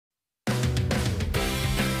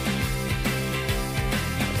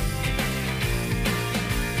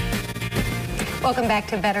Welcome back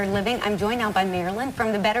to Better Living. I'm joined now by Marilyn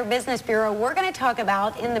from the Better Business Bureau. We're going to talk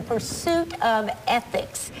about in the pursuit of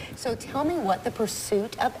ethics. So tell me what the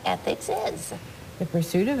pursuit of ethics is. In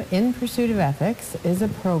Pursuit of Ethics is a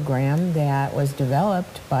program that was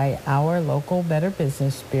developed by our local Better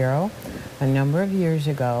Business Bureau a number of years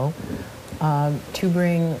ago to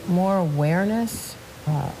bring more awareness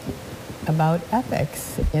about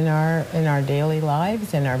ethics in our daily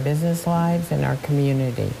lives, in our business lives, in our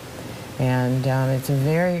community. And it's a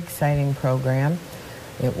very exciting program.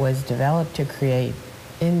 It was developed to create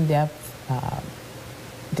in-depth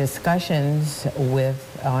discussions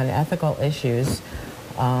on ethical issues,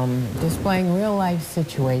 displaying real-life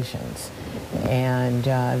situations. And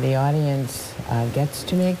the audience gets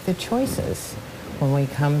to make the choices. When we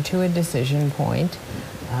come to a decision point,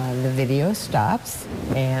 the video stops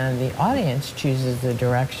and the audience chooses the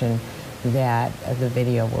direction that the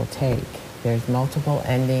video will take. There's multiple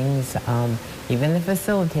endings. Even the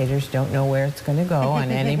facilitators don't know where it's going to go on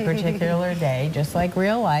any particular day, just like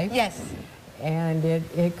real life. Yes. And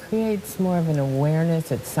it creates more of an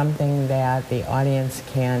awareness. It's something that the audience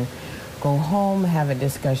can go home, have a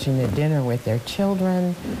discussion at dinner with their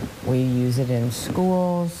children. We use it in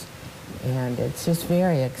schools, and it's just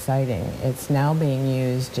very exciting. It's now being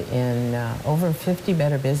used in over 50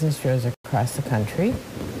 Better Business Bureaus across the country.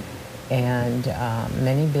 And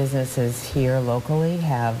many businesses here locally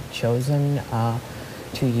have chosen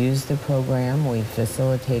to use the program. We've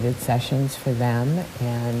facilitated sessions for them,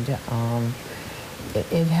 and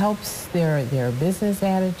it helps their business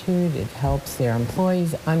attitude. It helps their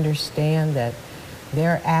employees understand that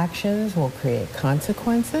their actions will create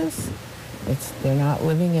consequences. They're not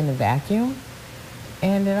living in a vacuum.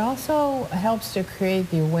 And it also helps to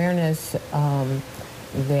create the awareness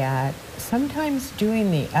that sometimes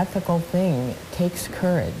doing the ethical thing takes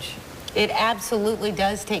courage. It absolutely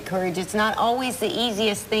does take courage. It's not always the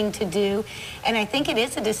easiest thing to do, and I think it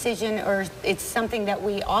is a decision, or it's something that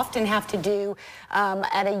we often have to do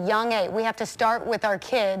at a young age. We have to start with our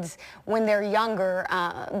kids when they're younger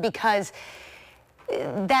because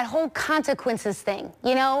that whole consequences thing,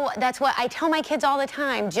 you know, that's what I tell my kids all the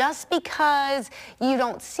time. Just because you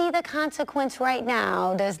don't see the consequence right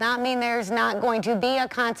now does not mean there's not going to be a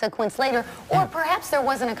consequence later, or perhaps there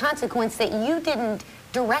wasn't a consequence that you didn't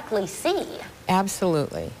directly see.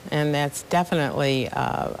 Absolutely, and that's definitely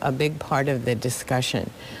a big part of the discussion.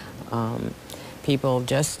 People,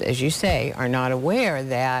 just as you say, are not aware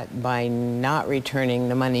that by not returning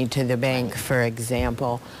the money to the bank, for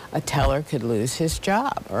example, a teller could lose his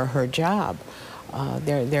job or her job.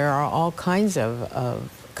 There are all kinds of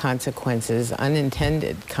consequences,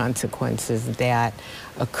 unintended consequences that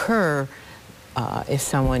occur if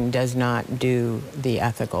someone does not do the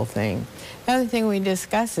ethical thing. The other thing we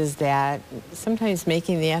discuss is that sometimes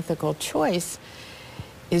making the ethical choice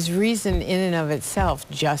is reason in and of itself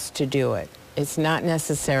just to do it. It's not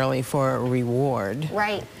necessarily for a reward.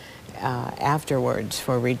 Right. Afterwards,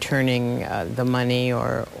 for returning the money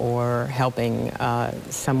or helping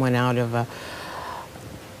someone out of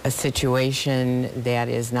a situation that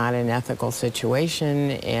is not an ethical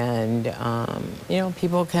situation, and you know,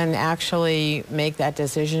 people can actually make that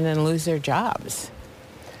decision and lose their jobs.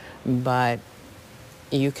 But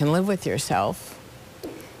you can live with yourself.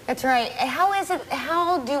 That's right.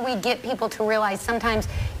 How do we get people to realize sometimes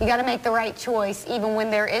you got to make the right choice even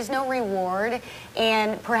when there is no reward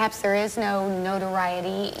and perhaps there is no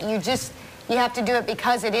notoriety? You have to do it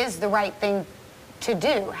because it is the right thing to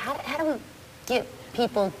do. How do we get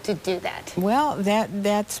people to do that? Well,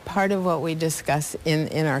 that's part of what we discuss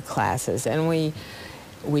in our classes, and we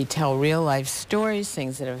tell real-life stories,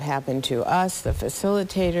 things that have happened to us, the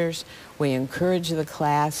facilitators. We encourage the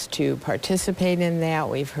class to participate in that.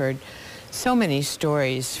 We've heard so many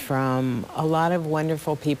stories from a lot of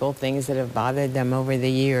wonderful people, things that have bothered them over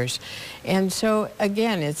the years. And so,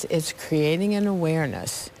 again, it's creating an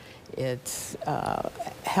awareness. It's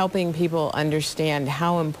helping people understand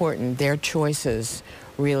how important their choices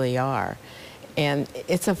really are. And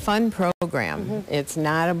it's a fun program. Mm-hmm. It's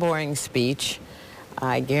not a boring speech.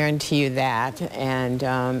 I guarantee you that, and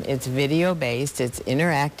it's video-based, it's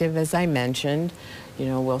interactive, as I mentioned. You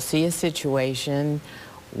know, we'll see a situation,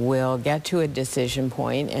 we'll get to a decision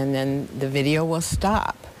point, and then the video will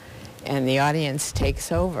stop, and the audience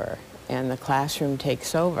takes over, and the classroom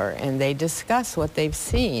takes over, and they discuss what they've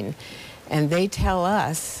seen, and they tell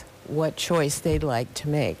us what choice they'd like to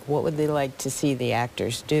make, what would they like to see the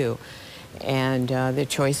actors do. And the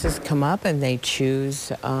choices come up and they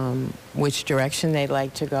choose which direction they'd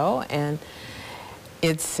like to go, and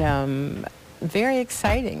it's very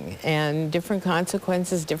exciting, and different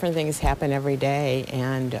consequences, different things happen every day,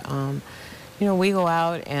 and you know, we go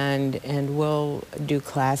out and we'll do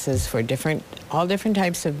classes for all different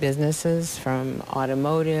types of businesses, from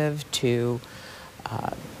automotive to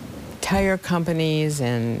tire companies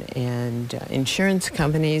and insurance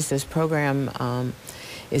companies. This program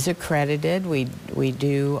is accredited. We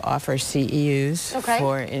do offer CEUs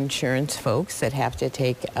for insurance folks that have to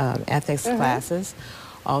take ethics classes,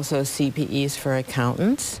 also CPEs for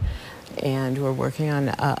accountants. And we're working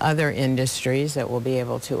on other industries that will be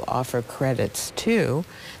able to offer credits to,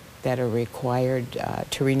 that are required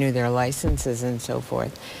to renew their licenses and so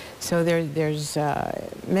forth. So there's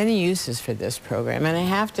many uses for this program. And I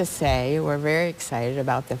have to say, we're very excited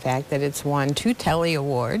about the fact that it's won 2 Telly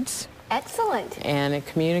Awards. Excellent. And a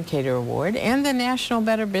Communicator Award and the National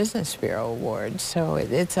Better Business Bureau Award. So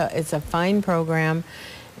it's a fine program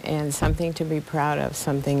and something to be proud of,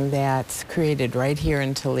 something that's created right here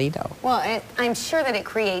in Toledo. Well, I'm sure that it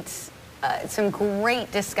creates some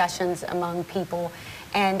great discussions among people,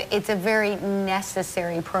 and it's a very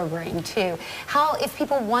necessary program too. How, if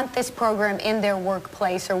people want this program in their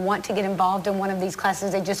workplace or want to get involved in one of these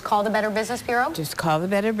classes, they just call the Better Business Bureau? Just call the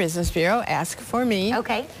Better Business Bureau, ask for me.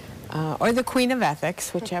 Okay. Or the Queen of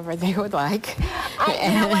Ethics, whichever they would like.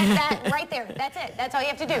 You know what, that right there, that's it. That's all you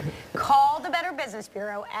have to do. Call the Better Business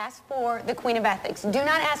Bureau, ask for the Queen of Ethics. Do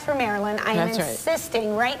not ask for Marilyn. I am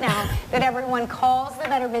insisting right now that everyone calls the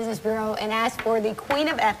Better Business Bureau and asks for the Queen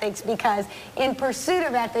of Ethics, because In Pursuit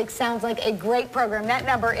of Ethics sounds like a great program. That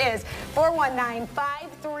number is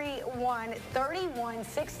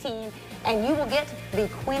 419-531-3116, and you will get the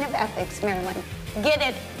Queen of Ethics, Marilyn. Get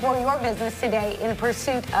it for your business today. In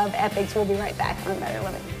Pursuit of Ethics. We'll be right back on Better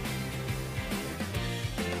Living.